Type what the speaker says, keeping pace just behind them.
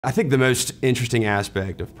I think the most interesting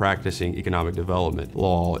aspect of practicing economic development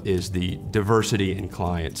law is the diversity in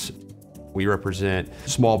clients. We represent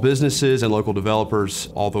small businesses and local developers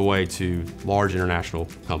all the way to large international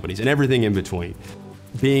companies and everything in between.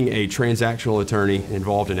 Being a transactional attorney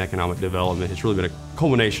involved in economic development has really been a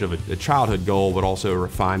culmination of a childhood goal, but also a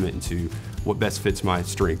refinement into what best fits my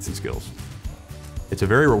strengths and skills. It's a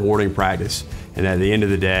very rewarding practice, and at the end of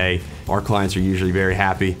the day, our clients are usually very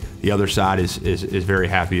happy. The other side is very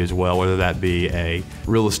happy as well, whether that be a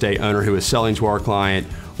real estate owner who is selling to our client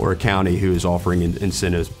or a county who is offering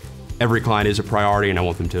incentives. Every client is a priority, and I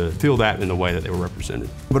want them to feel that in the way that they were represented.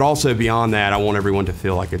 But also beyond that, I want everyone to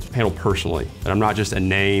feel like it's handled personally, that I'm not just a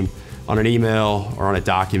name on an email or on a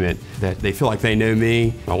document, that they feel like they know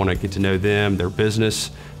me. I want to get to know them, their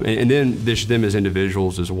business, and then them as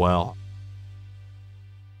individuals as well.